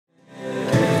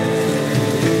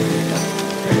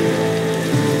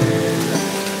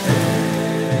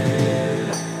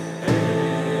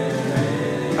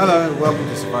Hello and welcome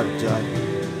to Survive the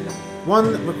Jive.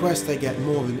 One request I get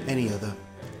more than any other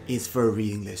is for a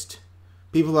reading list.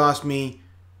 People ask me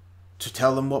to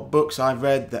tell them what books I've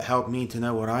read that help me to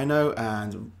know what I know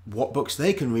and what books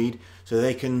they can read so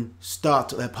they can start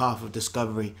their path of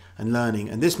discovery and learning.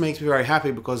 And this makes me very happy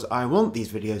because I want these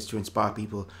videos to inspire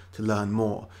people to learn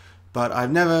more. But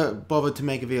I've never bothered to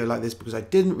make a video like this because I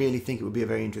didn't really think it would be a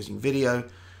very interesting video.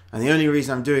 And the only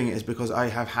reason I'm doing it is because I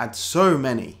have had so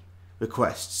many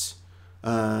requests.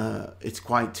 It's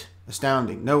quite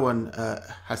astounding. No one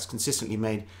has consistently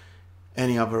made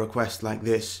any other request like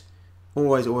this.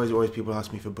 Always people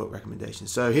ask me for book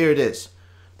recommendations. So here it is,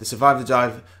 the Survive the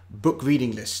Jive book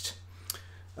reading list.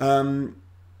 One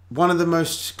of the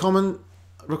most common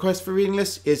requests for reading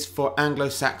lists is for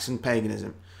Anglo-Saxon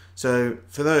paganism. So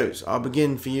for those, I'll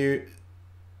begin for you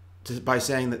by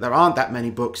saying that there aren't that many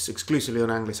books exclusively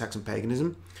on Anglo-Saxon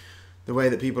paganism. The way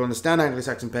that people understand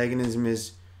Anglo-Saxon paganism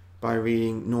is by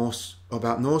reading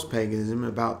about Norse paganism,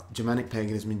 about Germanic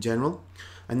paganism in general,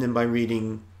 and then by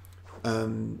reading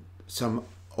some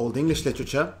Old English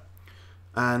literature,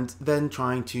 and then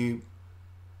trying to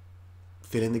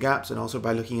fill in the gaps, and also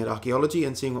by looking at archaeology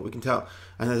and seeing what we can tell.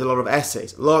 And there's a lot of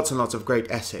essays, lots and lots of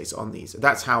great essays on these.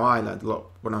 That's how I learned a lot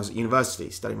when I was at university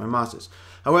studying my masters.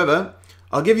 However,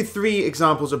 I'll give you 3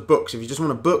 examples of books. If you just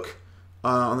want a book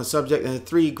on the subject, there are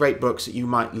 3 great books that you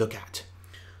might look at.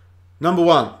 Number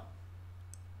 1,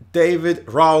 David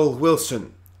Raoul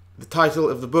Wilson. The title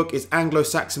of the book is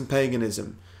Anglo-Saxon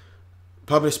Paganism,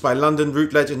 published by London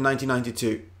Routledge in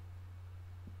 1992.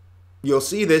 You'll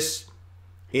see this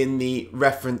in the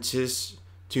references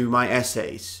to my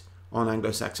essays on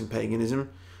Anglo-Saxon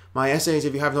paganism. My essays,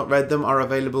 if you have not read them, are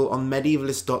available on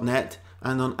medievalist.net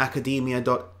and on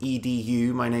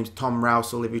academia.edu. My name's Tom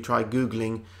Raoul. If you try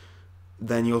Googling,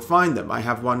 then you'll find them. I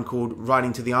have one called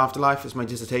Riding to the Afterlife as my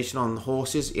dissertation on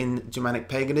horses in Germanic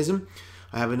paganism.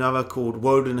 I have another called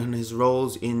Woden and his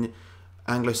roles in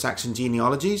Anglo-Saxon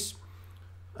genealogies.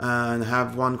 And I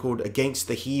have one called Against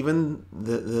the Heathen,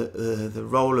 the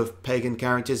role of pagan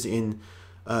characters in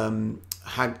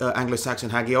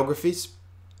Anglo-Saxon hagiographies.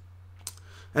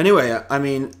 Anyway, I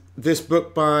mean, this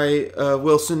book by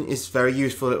Wilson is very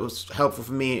useful. It was helpful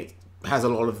for me. It has a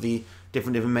lot of the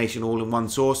different information all in one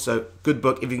source, so good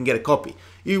book if you can get a copy.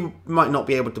 You might not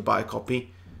be able to buy a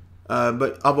copy,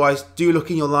 but otherwise do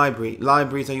look in your library.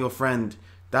 Libraries are your friend.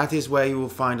 That is where you will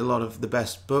find a lot of the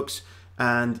best books,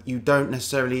 and you don't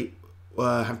necessarily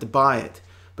have to buy it,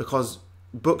 because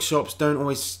bookshops don't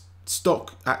always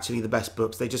stock actually the best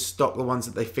books. They just stock the ones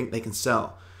that they think they can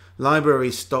sell.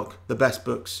 Libraries stock the best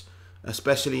books,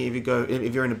 especially if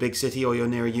you're in a big city or you're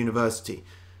near a university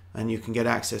and you can get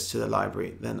access to the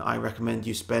library. Then I recommend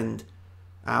you spend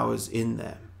hours in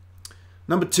there.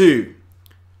 Number 2,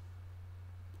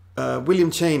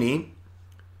 William Chaney.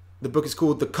 The book is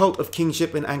called The Cult of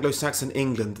Kingship in Anglo-Saxon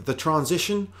England, The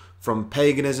Transition from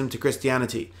Paganism to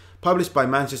Christianity, published by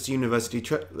Manchester University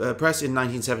Press in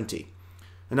 1970.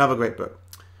 Another great book.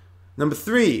 Number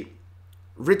 3,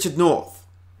 Richard North.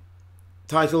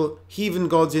 Title, Heathen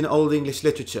Gods in Old English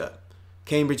Literature,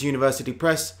 Cambridge University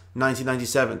Press,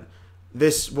 1997.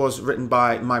 This was written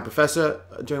by my professor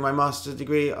during my master's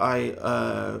degree.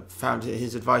 I found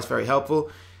his advice very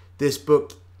helpful. This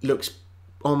book looks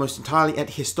almost entirely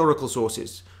at historical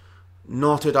sources,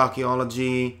 not at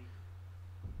archaeology,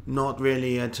 not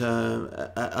really at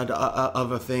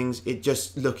other things. It's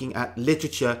just looking at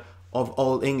literature of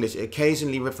Old English. It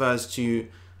occasionally refers to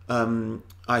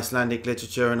Icelandic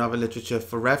literature and other literature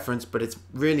for reference, but it's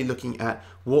really looking at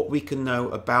what we can know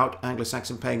about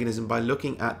Anglo-Saxon paganism by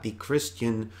looking at the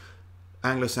Christian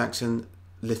Anglo-Saxon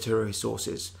literary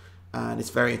sources. And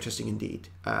it's very interesting indeed.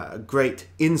 A great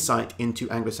insight into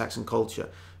Anglo-Saxon culture.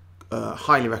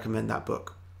 Highly recommend that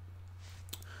book.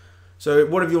 So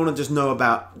what if you want to just know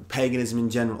about paganism in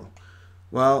general?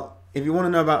 Well, if you want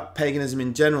to know about paganism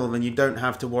in general, then you don't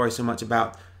have to worry so much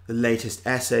about the latest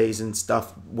essays and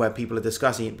stuff where people are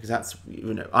discussing it, because that's,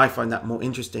 I find that more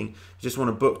interesting. You just want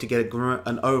a book to get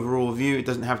an overall view. It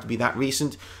doesn't have to be that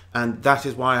recent, and that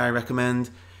is why I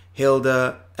recommend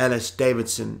Hilda Ellis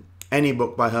Davidson. Any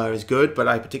book by her is good, but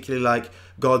I particularly like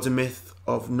Gods and Myth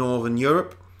of Northern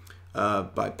Europe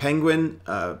by Penguin,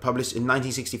 published in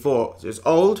 1964. So it's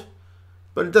old,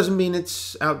 but it doesn't mean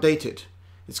it's outdated.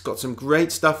 It's got some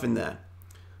great stuff in there.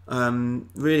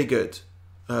 Really good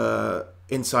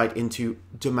insight into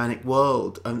Germanic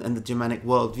world and the Germanic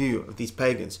worldview of these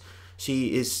pagans.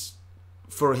 She is,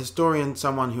 for a historian,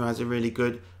 someone who has a really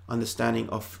good understanding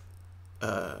of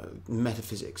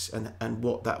metaphysics and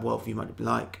what that worldview might be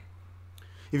like.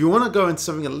 If you want to go into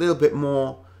something a little bit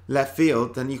more left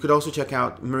field, then you could also check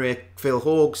out Maria Phil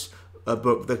Haug's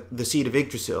book, The Seed of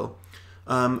Yggdrasil.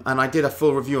 And I did a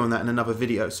full review on that in another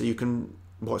video, so you can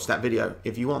watch that video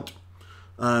if you want.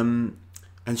 And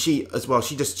she as well,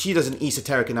 she does an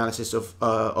esoteric analysis of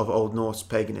Old Norse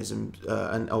paganism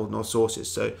and Old Norse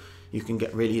sources, so you can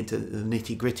get really into the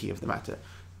nitty gritty of the matter.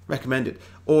 Recommended.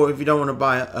 Or if you don't want to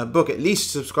buy a book, at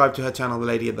least subscribe to her channel, The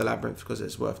Lady of the Labyrinth, because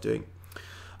it's worth doing.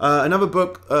 Another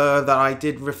book that I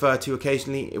did refer to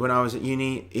occasionally when I was at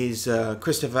uni is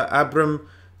Christopher Abram,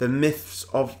 The Myths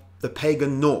of the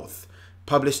Pagan North,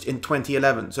 published in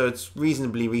 2011. So it's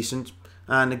reasonably recent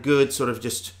and a good sort of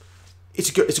just... It's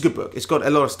a good book. It's got a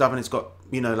lot of stuff, and it's got,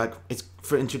 you know, like, it's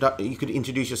for you could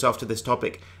introduce yourself to this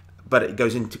topic, but it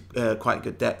goes into quite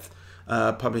good depth.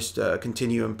 Published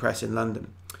Continuum Press in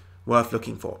London. Worth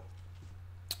looking for.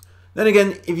 Then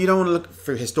again, if you don't want to look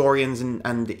through historians and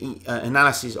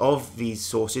analyses of these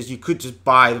sources, you could just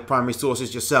buy the primary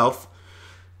sources yourself.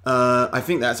 I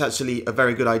think that's actually a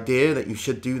very good idea, that you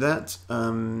should do that.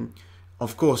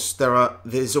 Of course,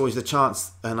 there's always the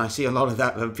chance, and I see a lot of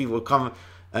that, when people come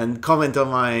and comment on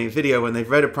my video when they've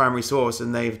read a primary source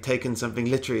and they've taken something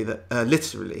literally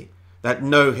that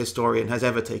no historian has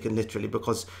ever taken literally,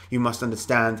 because you must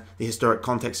understand the historic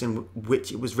context in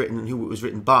which it was written and who it was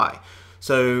written by.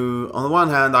 So on the one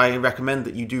hand, I recommend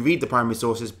that you do read the primary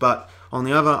sources, but on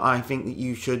the other, I think that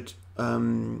you should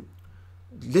listen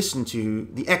to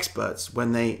the experts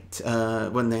when they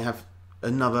have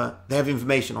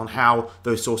information on how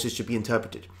those sources should be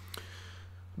interpreted.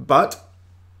 But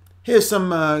here's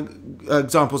some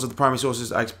examples of the primary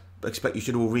sources I expect you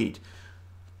should all read.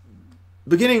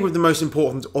 Beginning with the most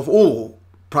important of all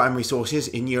primary sources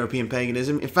in European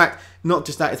paganism. In fact, not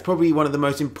just that, it's probably one of the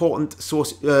most important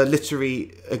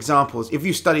literary examples. If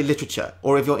you study literature,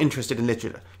 or if you're interested in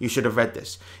literature, you should have read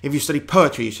this. If you study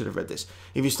poetry, you should have read this.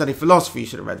 If you study philosophy, you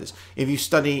should have read this. If you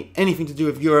study anything to do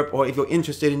with Europe, or if you're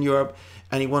interested in Europe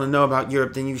and you want to know about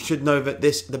Europe, then you should know that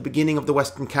the beginning of the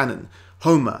Western canon,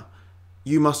 Homer,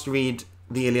 you must read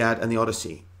the Iliad and the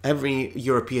Odyssey. Every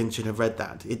European should have read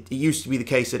that. It used to be the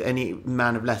case that any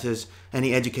man of letters,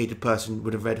 any educated person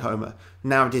would have read Homer.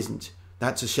 Now it isn't.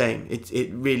 That's a shame.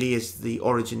 It really is the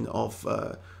origin of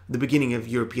the beginning of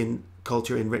European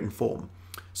culture in written form.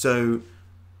 So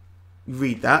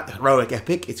read that heroic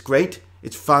epic. It's great.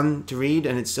 It's fun to read,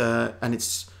 and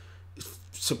it's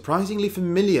surprisingly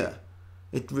familiar.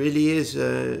 It really is.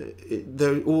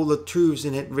 All the truths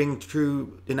in it ring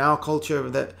true in our culture.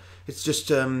 That it's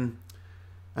just.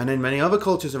 And in many other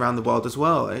cultures around the world as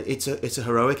well. It's a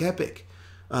heroic epic.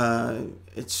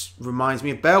 It reminds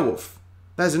me of Beowulf.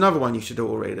 There's another one you should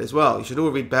all read as well. You should all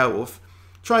read Beowulf.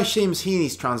 Try Seamus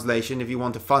Heaney's translation if you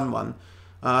want a fun one.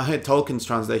 I heard Tolkien's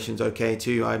translation's okay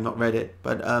too. I've not read it,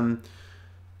 but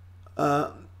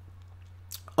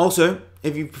also,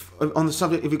 if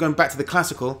you're going back to the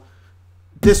classical,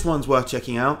 this one's worth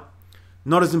checking out.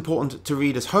 Not as important to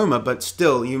read as Homer, but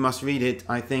still, you must read it,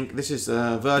 I think. This is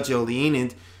Virgil, the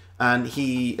Aeneid, and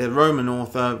he, a Roman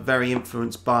author, very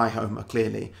influenced by Homer,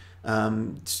 clearly.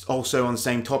 It's also on the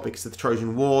same topics, the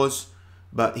Trojan Wars,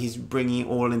 but he's bringing it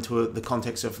all into the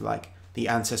context of, like, the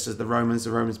ancestors of the Romans.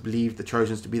 The Romans believed the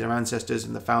Trojans to be their ancestors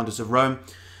and the founders of Rome.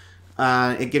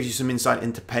 It gives you some insight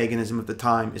into paganism of the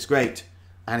time. It's great.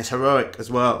 And it's heroic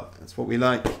as well. That's what we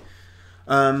like.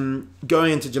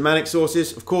 Going into Germanic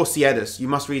sources, of course, the Eddas. You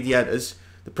must read the Eddas.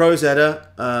 The Prose Edda,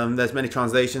 there's many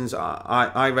translations.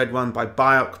 I read one by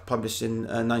Byock, published in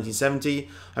 1970.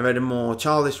 I read a more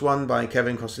childish one by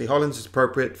Kevin Crossley Hollands. It's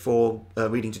appropriate for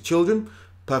reading to children.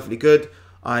 Perfectly good.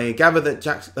 I gather that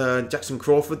Jackson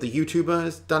Crawford, the YouTuber,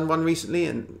 has done one recently,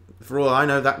 and for all I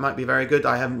know, that might be very good.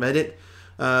 I haven't read it.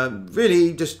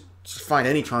 Really, just find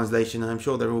any translation, and I'm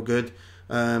sure they're all good.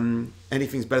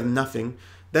 Anything's better than nothing.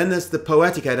 Then there's the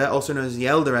Poetic Edda, also known as the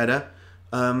Elder Edda.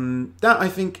 That, I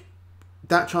think,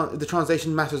 the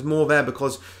translation matters more there,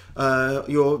 because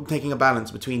you're taking a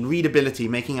balance between readability,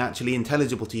 making it actually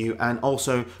intelligible to you, and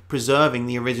also preserving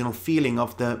the original feeling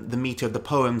of the meter of the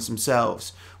poems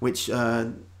themselves, which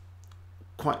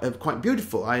quite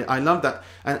beautiful. I love that,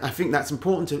 and I think that's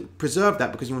important to preserve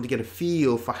that, because you want to get a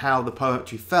feel for how the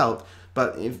poetry felt,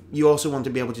 but if you also want to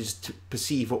be able to just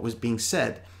perceive what was being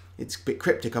said. It's a bit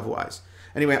cryptic otherwise.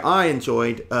 Anyway, I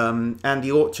enjoyed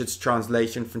Andy Orchard's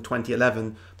translation from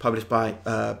 2011, published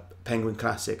by Penguin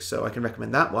Classics, so I can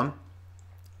recommend that one.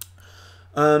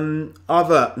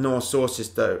 Other Norse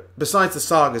sources, though, besides the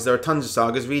sagas, there are tons of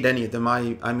sagas. Read any of them.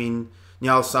 I mean,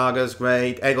 Njal Saga's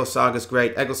great, Egil Saga's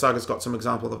great. Egil Saga's got some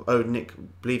example of Odinic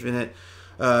belief in it.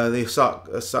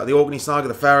 The Orkney Saga,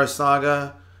 the Faroes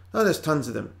Saga. Oh, there's tons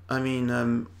of them. I mean,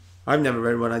 I've never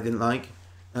read one I didn't like.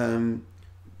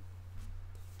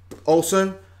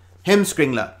 Also,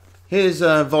 Heimskringla. Here's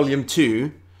volume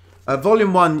 2.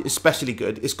 Volume 1 is especially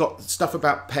good. It's got stuff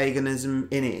about paganism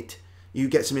in it. You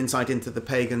get some insight into the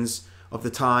pagans of the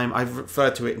time. I've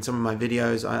referred to it in some of my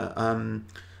videos.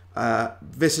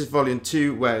 This is volume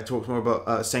 2, where it talks more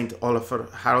about Saint Olafr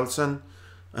Haraldsson.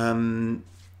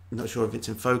 Not sure if it's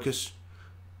in focus.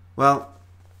 Well,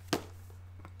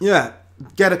 yeah,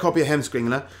 get a copy of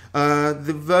Heimskringla.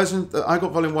 The version I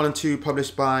got, volume 1 and 2,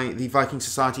 published by the Viking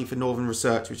Society for Northern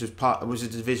Research, which was a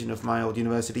division of my old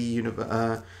university,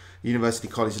 University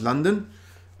College London.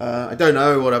 I don't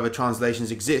know what other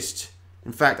translations exist.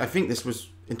 In fact, I think this was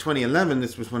in 2011.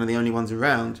 This was one of the only ones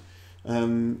around.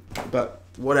 But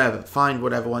whatever, find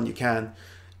whatever one you can.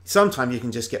 Sometimes you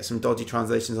can just get some dodgy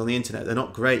translations on the internet. They're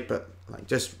not great, but like,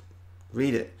 just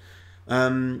read it.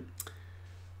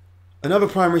 Another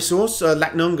primary source,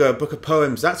 Lacnunga, a book of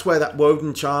poems. That's where that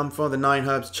Woden charm from, the 9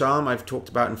 herbs charm I've talked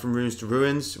about in From Runes to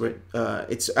Ruins.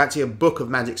 It's actually a book of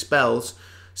magic spells.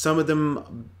 Some of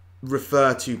them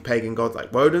refer to pagan gods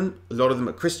like Woden. A lot of them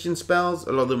are Christian spells.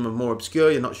 A lot of them are more obscure.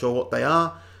 You're not sure what they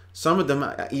are. Some of them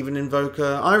even invoke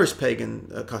Irish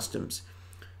pagan customs.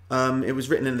 It was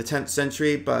written in the 10th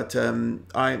century, but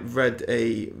I read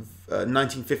a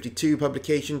 1952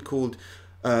 publication called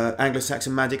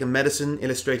Anglo-Saxon Magic and Medicine,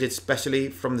 illustrated specially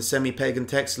from the semi-pagan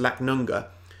text Lacnunga.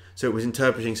 So it was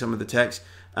interpreting some of the text,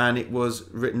 and it was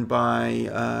written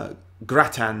by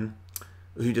Grattan,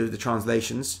 who did the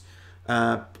translations,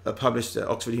 published at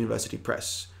Oxford University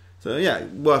Press. So yeah,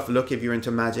 worth a look if you're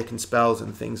into magic and spells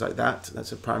and things like that.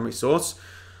 That's a primary source.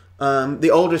 The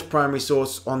oldest primary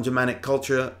source on Germanic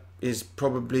culture is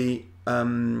probably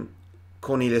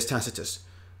Cornelius Tacitus,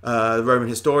 the Roman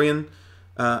historian.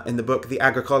 In the book The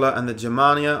Agricola and the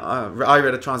Germania, I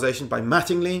read a translation by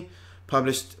Mattingly,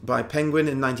 published by Penguin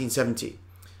in 1970.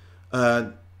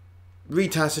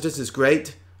 Read Tacitus is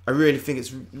great. I really think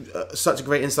it's such a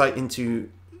great insight into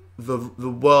the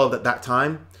world at that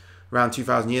time, around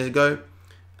 2,000 years ago.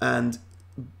 And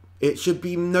it should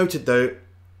be noted, though,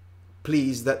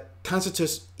 please, that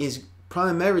Tacitus is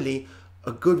primarily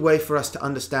a good way for us to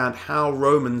understand how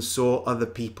Romans saw other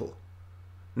people,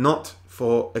 not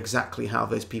for exactly how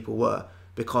those people were,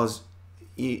 because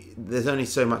there's only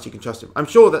so much you can trust him. I'm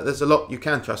sure that there's a lot you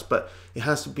can trust, but it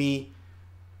has to be,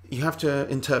 you have to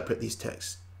interpret these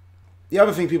texts. The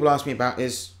other thing people ask me about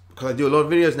is, because I do a lot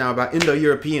of videos now about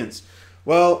Indo-Europeans.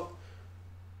 Well,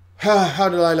 how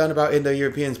did I learn about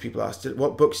Indo-Europeans, people asked.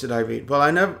 What books did I read? Well,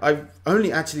 I've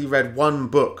only actually read one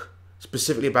book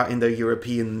specifically about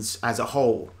Indo-Europeans as a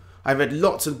whole. I read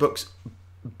lots of books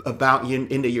about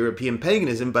Indo-European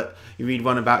paganism, but you read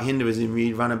one about Hinduism, you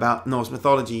read one about Norse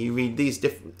mythology, you read these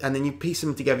different, and then you piece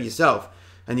them together yourself,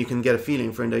 and you can get a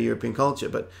feeling for Indo-European culture.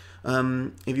 But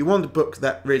if you want a book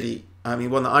that really,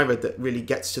 one that I read that really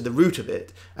gets to the root of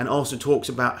it, and also talks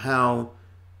about how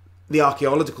the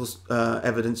archaeological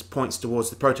evidence points towards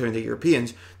the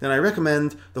Proto-Indo-Europeans, then I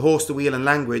recommend The Horse, the Wheel and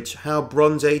Language, How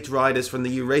Bronze Age Riders from the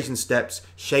Eurasian Steppes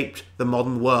Shaped the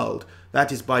Modern World.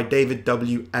 That is by David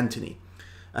W. Anthony.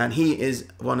 And he is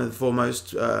one of the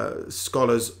foremost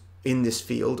scholars in this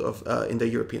field of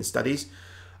Indo-European studies.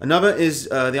 Another is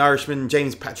the Irishman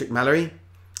James Patrick Mallory.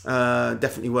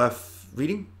 Definitely worth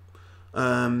reading.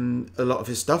 A lot of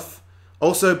his stuff.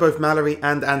 Also, both Mallory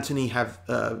and Anthony have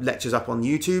lectures up on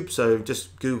YouTube, so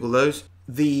just Google those.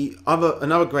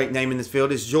 Another great name in this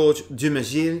field is Georges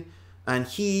Dumézil, and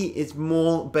he is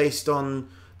more based on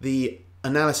the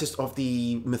analysis of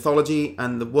the mythology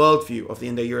and the worldview of the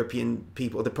Indo-European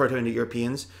people, the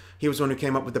Proto-Indo-Europeans. He was the one who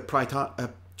came up with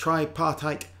the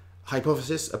tripartite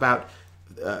hypothesis about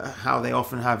how they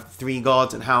often have 3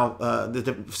 gods, and how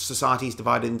the society is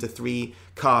divided into 3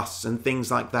 castes and things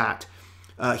like that.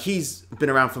 He's been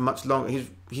around for much longer.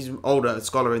 He's an older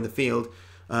scholar in the field,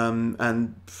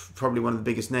 and probably one of the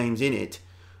biggest names in it.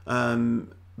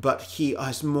 But he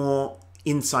has more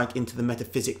insight into the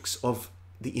metaphysics of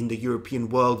the Indo-European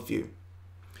worldview.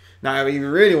 Now, if you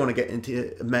really want to get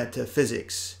into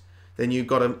metaphysics, then you've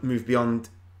got to move beyond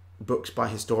books by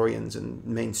historians and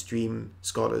mainstream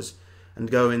scholars and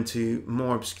go into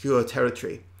more obscure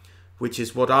territory, which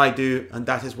is what I do, and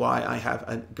that is why I have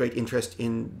a great interest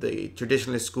in the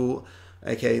traditionalist school,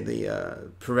 aka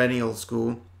the perennial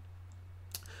school.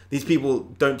 These people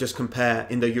don't just compare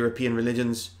Indo-European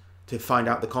religions to find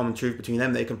out the common truth between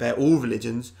them. They compare all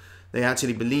religions. They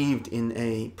actually believed in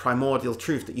a primordial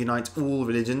truth that unites all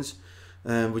religions,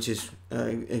 which is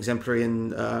exemplary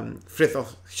in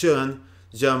Fridtjof Schön,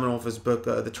 German author's book,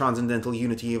 The Transcendental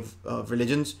Unity of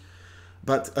Religions.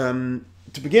 But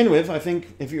to begin with, I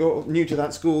think if you're new to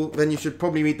that school, then you should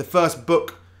probably read the first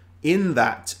book in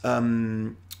that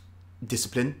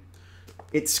discipline,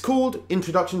 It's called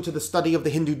Introduction to the Study of the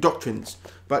Hindu Doctrines,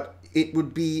 but it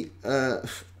would be,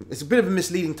 it's a bit of a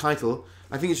misleading title.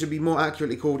 I think it should be more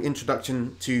accurately called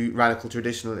Introduction to Radical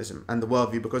Traditionalism and the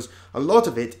Worldview, because a lot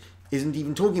of it isn't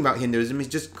even talking about Hinduism, it's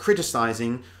just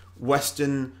criticizing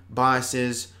Western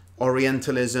biases,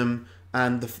 Orientalism,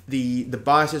 and the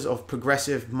biases of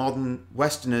progressive modern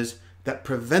Westerners that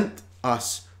prevent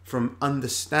us from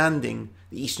understanding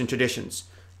the Eastern traditions,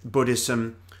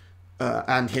 Buddhism,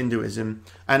 and Hinduism.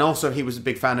 And also he was a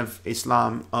big fan of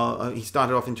Islam. He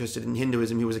started off interested in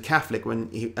Hinduism. He was a Catholic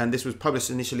and this was published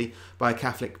initially by a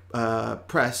Catholic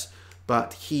press,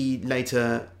 but he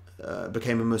later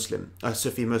became a Muslim, a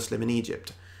Sufi Muslim in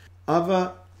Egypt.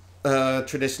 Other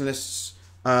traditionalists,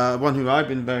 one who I've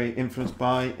been very influenced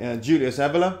by, Julius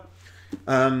Evola.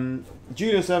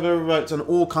 Julius Evola wrote on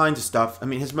all kinds of stuff. I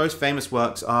mean, his most famous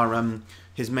works are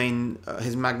his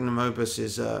magnum opus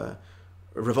is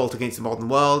Revolt Against the Modern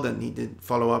World, and he did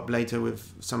follow up later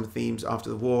with some themes after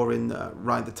the war in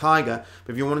Ride the Tiger.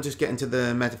 But if you want to just get into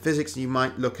the metaphysics, you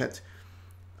might look at,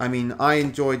 I mean, I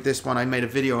enjoyed this one I made a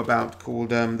video about called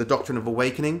The Doctrine of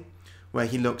Awakening, where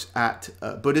he looks at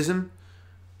Buddhism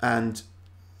and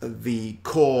the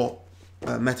core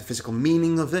metaphysical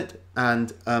meaning of it.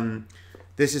 And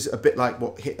this is a bit like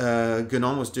what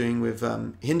Grattan was doing with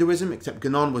Hinduism, except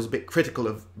Grattan was a bit critical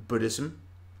of Buddhism.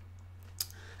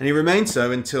 And he remained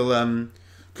so until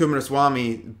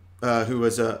Coomaraswamy, who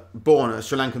was born a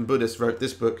Sri Lankan Buddhist, wrote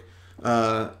this book,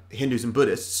 Hindus and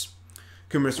Buddhists.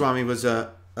 Coomaraswamy was a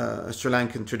Sri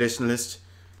Lankan traditionalist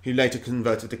who later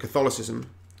converted to Catholicism,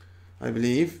 I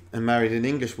believe, and married an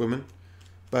English woman.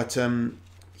 But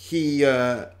he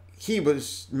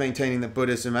was maintaining that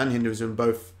Buddhism and Hinduism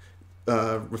both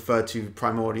refer to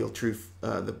primordial truth,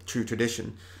 the true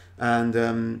tradition.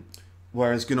 And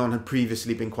whereas Grattan had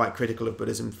previously been quite critical of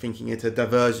Buddhism, thinking it a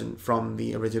diversion from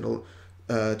the original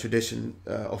tradition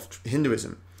of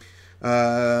Hinduism.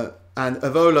 And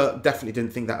Evola definitely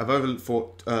didn't think that. Evola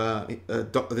thought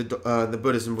the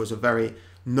Buddhism was a very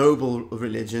noble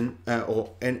religion,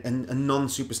 or a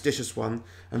non-superstitious one,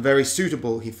 and very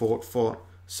suitable, he thought, for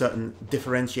certain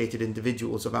differentiated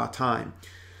individuals of our time.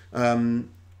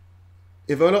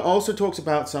 Evola also talks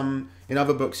about in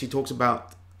other books, he talks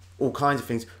about all kinds of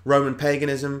things: Roman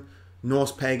paganism,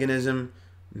 Norse paganism,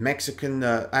 Mexican,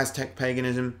 Aztec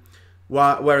paganism.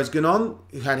 Whereas Grattan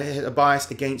had a bias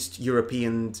against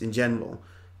Europeans in general,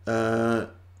 to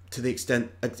the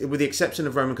extent, with the exception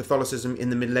of Roman Catholicism in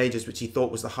the Middle Ages, which he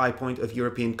thought was the high point of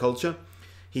European culture.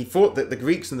 He thought that the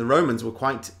Greeks and the Romans were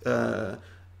quite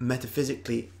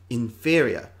metaphysically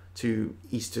inferior to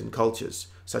Eastern cultures,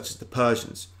 such as the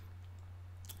Persians.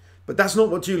 But that's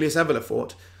not what Julius Evola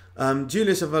thought.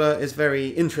 Julius Evola is very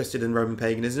interested in Roman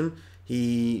paganism.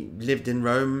 He lived in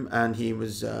Rome and he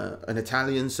was an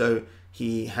Italian, so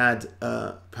he had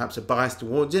perhaps a bias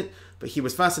towards it, but he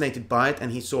was fascinated by it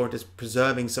and he saw it as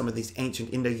preserving some of these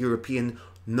ancient Indo-European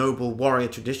noble warrior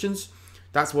traditions.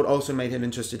 That's what also made him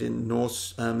interested in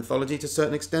Norse mythology to a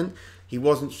certain extent. He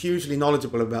wasn't hugely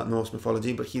knowledgeable about Norse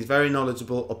mythology, but he's very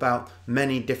knowledgeable about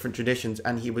many different traditions,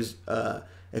 and he was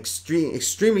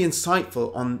extremely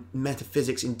insightful on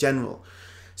metaphysics in general.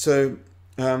 So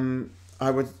I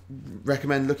would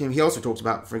recommend looking. He also talks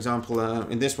about, for example,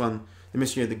 in this one, The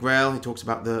Mystery of the Grail. He talks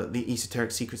about the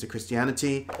esoteric secrets of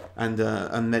Christianity and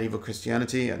medieval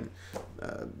Christianity, and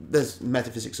there's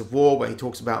Metaphysics of War, where he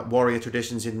talks about warrior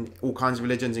traditions in all kinds of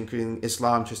religions, including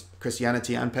Islam,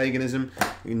 Christianity, and paganism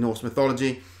in Norse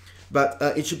mythology. But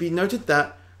it should be noted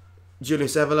that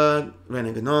Julius Evola,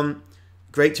 René Grattan,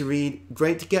 great to read,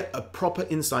 great to get a proper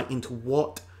insight into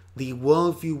what the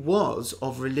worldview was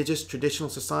of religious traditional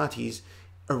societies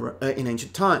in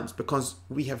ancient times, because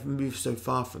we have moved so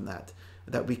far from that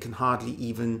we can hardly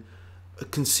even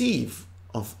conceive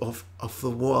of the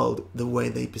world the way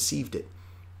they perceived it.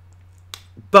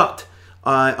 But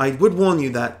I would warn you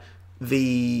that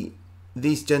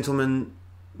these gentlemen,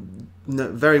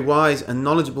 very wise and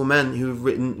knowledgeable men who have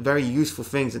written very useful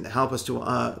things and help us to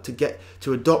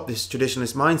adopt this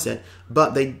traditionalist mindset,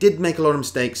 but they did make a lot of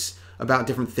mistakes about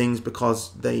different things,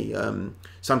 because they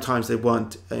sometimes they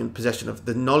weren't in possession of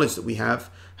the knowledge that we have,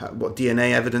 what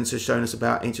DNA evidence has shown us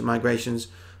about ancient migrations,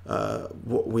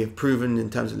 what we have proven in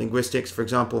terms of linguistics. For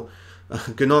example,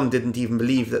 Grattan didn't even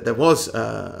believe that there was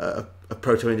a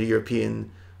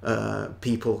Proto-Indo-European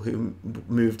people who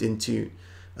moved into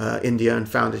India and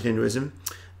founded Hinduism.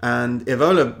 And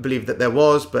Evola believed that there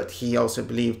was, but he also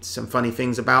believed some funny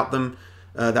things about them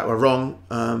that were wrong.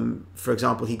 For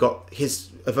example,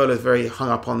 Evola is very hung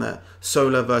up on the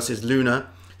solar versus lunar,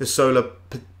 the solar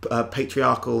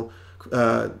patriarchal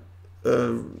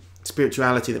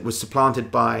spirituality that was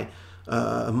supplanted by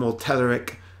a more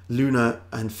telluric, lunar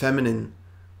and feminine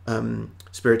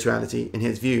spirituality in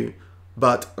his view.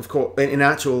 But of course, in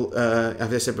actual,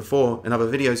 as I said before in other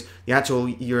videos, the actual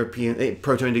European,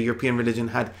 Proto-Indo-European religion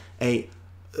had a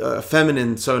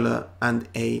feminine solar and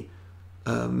a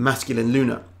masculine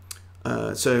lunar.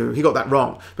 So he got that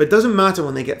wrong. But it doesn't matter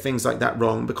when they get things like that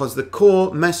wrong, because the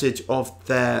core message of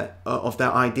their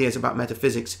ideas about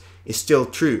metaphysics is still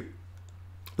true.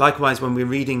 Likewise, when we're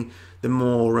reading the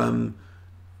more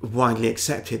widely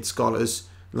accepted scholars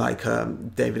like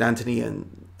David Anthony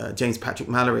and James Patrick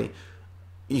Mallory,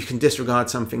 you can disregard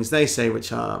some things they say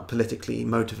which are politically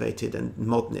motivated and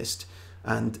modernist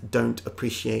and don't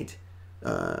appreciate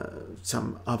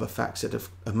some other facts that have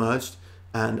emerged.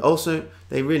 And also,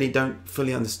 they really don't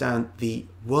fully understand the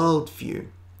worldview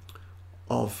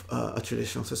of a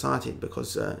traditional society,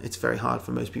 because it's very hard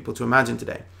for most people to imagine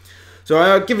today. So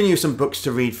I've given you some books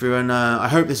to read through, and I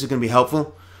hope this is going to be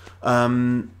helpful.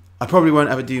 I probably won't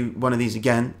ever do one of these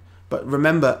again, but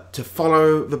remember to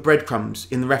follow the breadcrumbs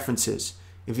in the references.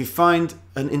 If you find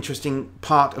an interesting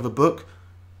part of a book,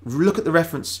 look at the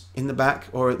reference in the back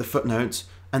or at the footnotes,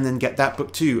 and then get that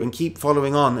book too, and keep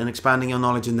following on and expanding your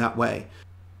knowledge in that way.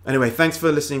 Anyway, thanks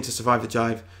for listening to Survive the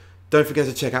Jive. Don't forget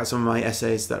to check out some of my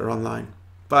essays that are online.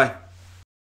 Bye.